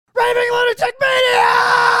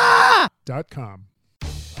LunaticMania.com.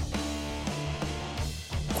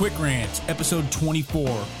 Quick Rants, episode 24.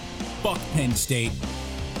 Fuck Penn State.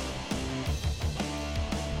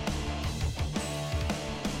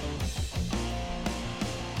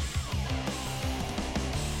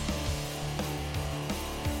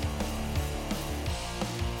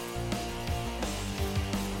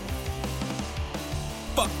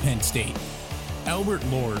 Fuck Penn State. Albert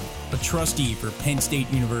Lord, a trustee for Penn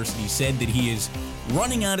State University, said that he is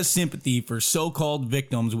running out of sympathy for so-called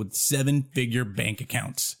victims with seven-figure bank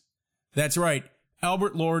accounts. That's right,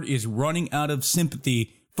 Albert Lord is running out of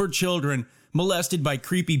sympathy for children molested by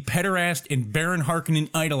creepy pederast and Baron Harkonnen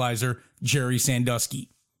idolizer Jerry Sandusky.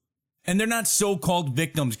 And they're not so-called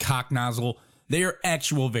victims, cocknozzle, they are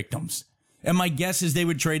actual victims. And my guess is they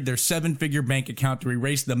would trade their seven-figure bank account to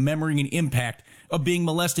erase the memory and impact of being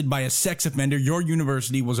molested by a sex offender your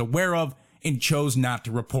university was aware of and chose not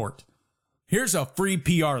to report. Here's a free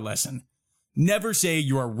PR lesson. Never say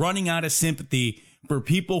you are running out of sympathy for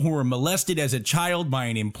people who were molested as a child by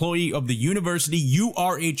an employee of the university you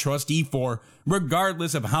are a trustee for,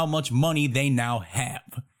 regardless of how much money they now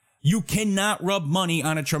have. You cannot rub money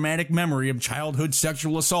on a traumatic memory of childhood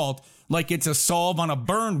sexual assault like it's a salve on a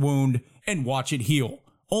burn wound and watch it heal.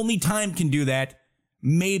 Only time can do that.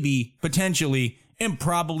 Maybe, potentially, and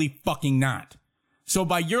probably fucking not. So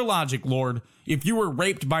by your logic, Lord, if you were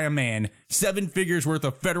raped by a man, 7 figures worth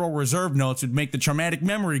of Federal Reserve notes would make the traumatic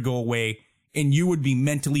memory go away, and you would be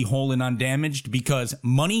mentally whole and undamaged because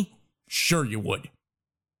money? Sure you would.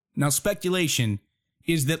 Now speculation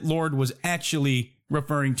is that Lord was actually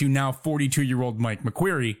referring to now 42-year-old Mike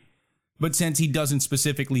McQueary, but since he doesn't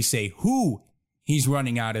specifically say who he's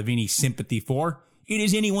running out of any sympathy for, it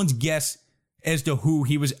is anyone's guess as to who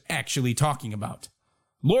he was actually talking about.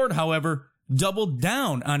 Lord, however, doubled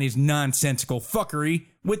down on his nonsensical fuckery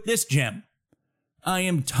with this gem. I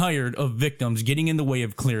am tired of victims getting in the way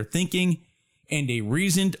of clear thinking and a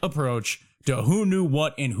reasoned approach to who knew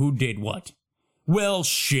what and who did what. Well,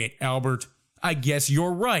 shit, Albert. I guess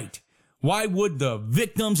you're right. Why would the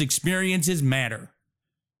victim's experiences matter?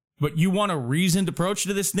 But you want a reasoned approach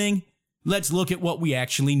to this thing? Let's look at what we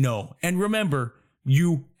actually know. And remember,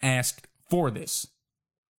 you asked for this.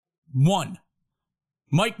 1.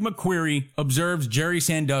 Mike McQueary observes Jerry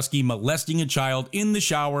Sandusky molesting a child in the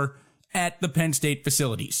shower at the Penn State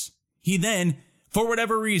facilities. He then, for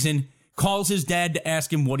whatever reason, calls his dad to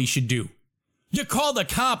ask him what he should do. You call the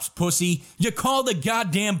cops, pussy. You call the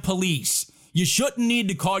goddamn police. You shouldn't need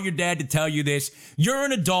to call your dad to tell you this. You're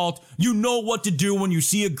an adult. You know what to do when you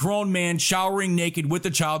see a grown man showering naked with a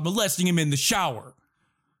child molesting him in the shower.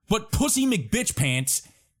 But Pussy McBitchpants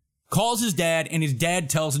calls his dad, and his dad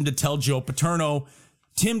tells him to tell Joe Paterno,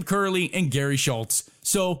 Tim Curley, and Gary Schultz.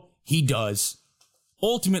 So he does.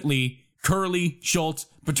 Ultimately, Curley, Schultz,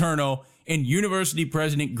 Paterno, and University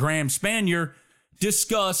President Graham Spanier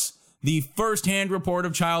discuss the first-hand report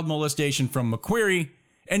of child molestation from McQueary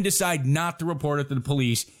and decide not to report it to the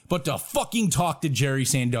police, but to fucking talk to Jerry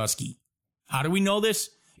Sandusky. How do we know this?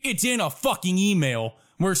 It's in a fucking email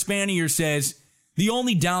where Spanier says, the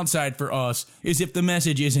only downside for us is if the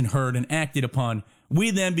message isn't heard and acted upon,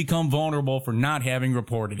 we then become vulnerable for not having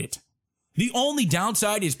reported it. The only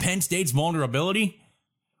downside is Penn State's vulnerability?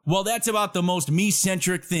 Well, that's about the most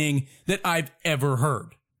me-centric thing that I've ever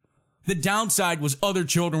heard. The downside was other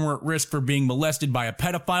children were at risk for being molested by a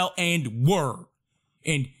pedophile and were.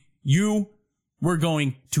 And you were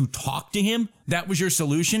going to talk to him? That was your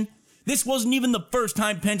solution? This wasn't even the first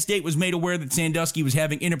time Penn State was made aware that Sandusky was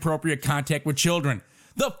having inappropriate contact with children.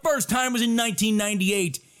 The first time was in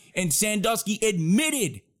 1998, and Sandusky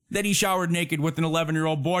admitted that he showered naked with an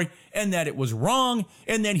 11-year-old boy and that it was wrong,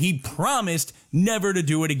 and then he promised never to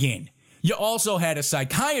do it again. You also had a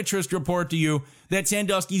psychiatrist report to you that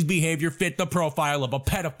Sandusky's behavior fit the profile of a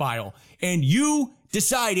pedophile, and you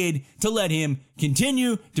decided to let him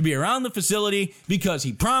continue to be around the facility because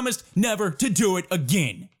he promised never to do it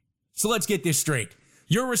again. So let's get this straight.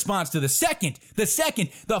 Your response to the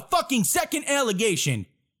fucking second allegation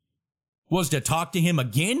was to talk to him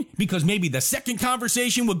again because maybe the second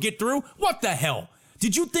conversation would get through? What the hell?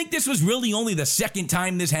 Did you think this was really only the second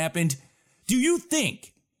time this happened? Do you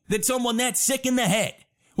think that someone that sick in the head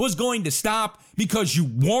was going to stop because you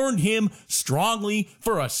warned him strongly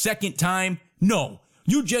for a second time? No,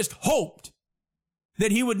 you just hoped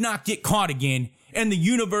that he would not get caught again and the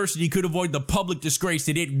university could avoid the public disgrace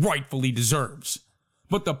that it rightfully deserves.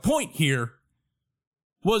 But the point here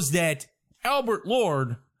was that Albert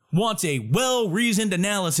Lord wants a well-reasoned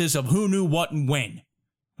analysis of who knew what and when.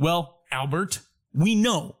 Well, Albert, we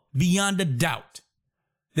know beyond a doubt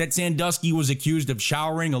that Sandusky was accused of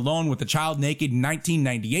showering alone with a child naked in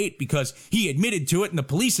 1998 because he admitted to it and the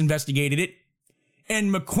police investigated it.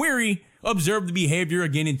 And McQuarrie observed the behavior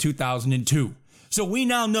again in 2002. So we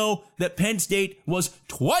now know that Penn State was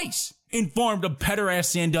twice informed of pederast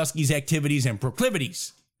Sandusky's activities and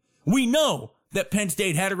proclivities. We know that Penn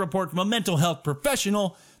State had a report from a mental health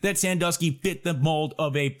professional that Sandusky fit the mold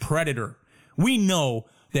of a predator. We know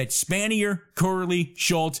that Spanier, Curley,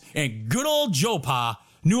 Schultz, and good old Joe Pa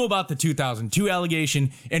knew about the 2002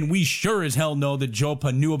 allegation, and we sure as hell know that Joe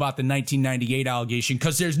Pa knew about the 1998 allegation,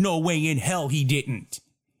 because there's no way in hell he didn't.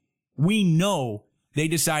 We know they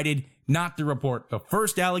decided not to report the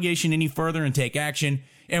first allegation any further and take action,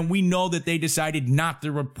 and we know that they decided not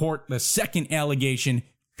to report the second allegation,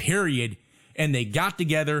 period, and they got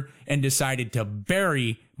together and decided to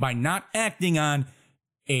bury by not acting on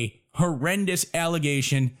a horrendous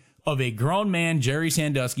allegation of a grown man, Jerry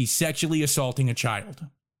Sandusky, sexually assaulting a child.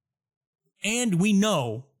 And we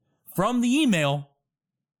know from the email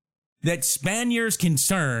that Spanier's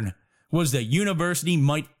concern was the university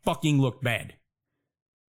might fucking look bad.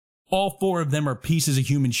 All four of them are pieces of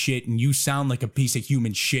human shit, and you sound like a piece of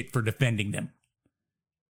human shit for defending them.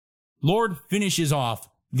 Lord finishes off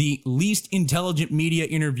the least intelligent media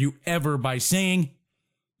interview ever by saying,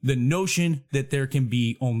 the notion that there can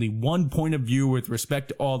be only one point of view with respect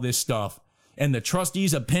to all this stuff, and the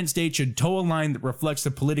trustees of Penn State should toe a line that reflects the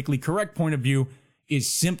politically correct point of view,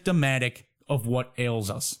 is symptomatic of what ails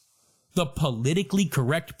us. The politically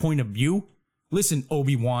correct point of view? Listen,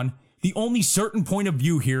 Obi-Wan, the only certain point of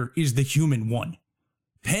view here is the human one.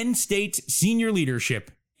 Penn State's senior leadership,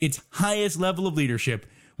 its highest level of leadership,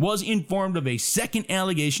 was informed of a second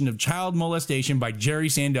allegation of child molestation by Jerry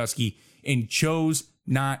Sandusky and chose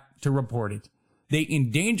not to report it. They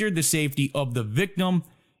endangered the safety of the victim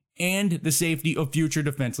and the safety of future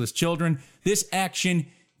defenseless children. This action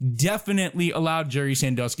definitely allowed Jerry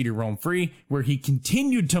Sandusky to roam free, where he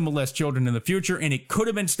continued to molest children in the future, and it could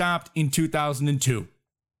have been stopped in 2002.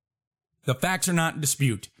 The facts are not in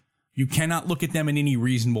dispute. You cannot look at them in any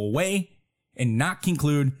reasonable way and not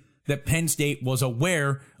conclude that Penn State was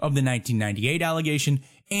aware of the 1998 allegation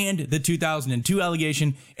and the 2002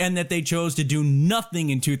 allegation, and that they chose to do nothing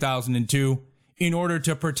in 2002 in order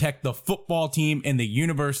to protect the football team and the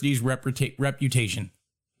university's reputation.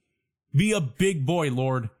 Be a big boy,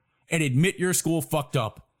 Lord, and admit your school fucked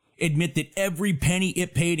up. Admit that every penny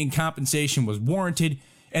it paid in compensation was warranted,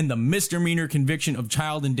 and the misdemeanor conviction of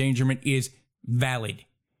child endangerment is valid.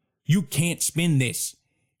 You can't spin this.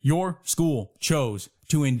 Your school chose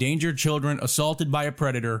to endanger children assaulted by a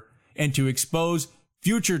predator and to expose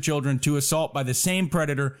future children to assault by the same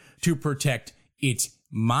predator to protect its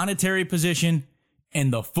monetary position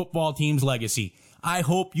and the football team's legacy. I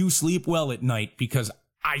hope you sleep well at night, because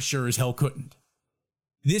I sure as hell couldn't.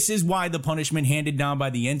 This is why the punishment handed down by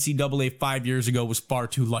the NCAA 5 years ago was far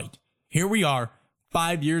too light. Here we are,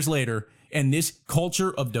 5 years later, and this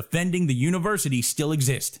culture of defending the university still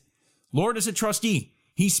exists. Lord is a trustee.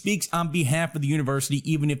 He speaks on behalf of the university,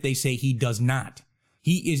 even if they say he does not.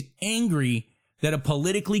 He is angry that a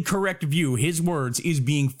politically correct view, his words, is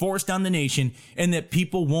being forced on the nation, and that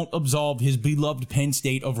people won't absolve his beloved Penn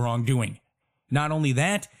State of wrongdoing. Not only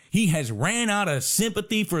that, he has ran out of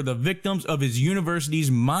sympathy for the victims of his university's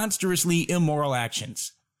monstrously immoral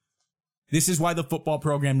actions. This is why the football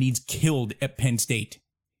program needs killed at Penn State.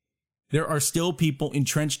 There are still people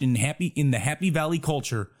entrenched in the Happy Valley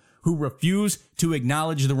culture who refuse to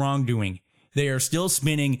acknowledge the wrongdoing. They are still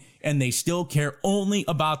spinning, and they still care only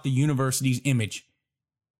about the university's image.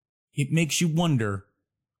 It makes you wonder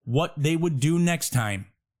what they would do next time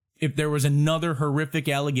if there was another horrific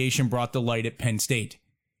allegation brought to light at Penn State,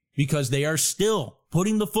 because they are still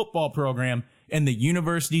putting the football program and the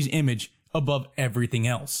university's image above everything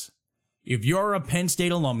else. If you're a Penn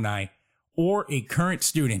State alumni or a current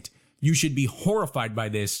student, you should be horrified by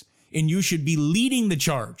this, and you should be leading the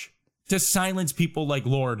charge to silence people like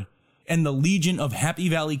Lord and the legion of Happy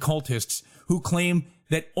Valley cultists who claim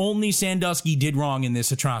that only Sandusky did wrong in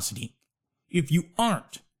this atrocity. If you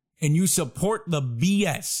aren't, and you support the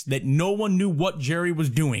BS that no one knew what Jerry was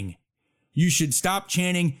doing, you should stop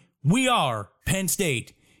chanting, "We are Penn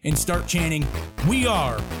State," and start chanting, "We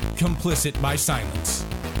are complicit by silence."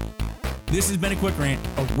 This has been a quick rant,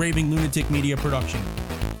 a Raving Lunatic Media production.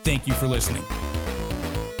 Thank you for listening.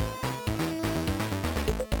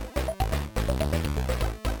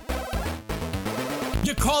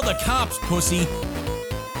 You call the cops, pussy.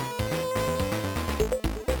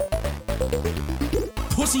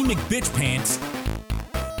 Pussy McBitch pants.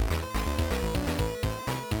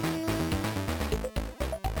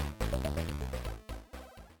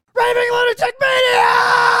 Raving Lunatic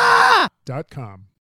Media! nbsp.com.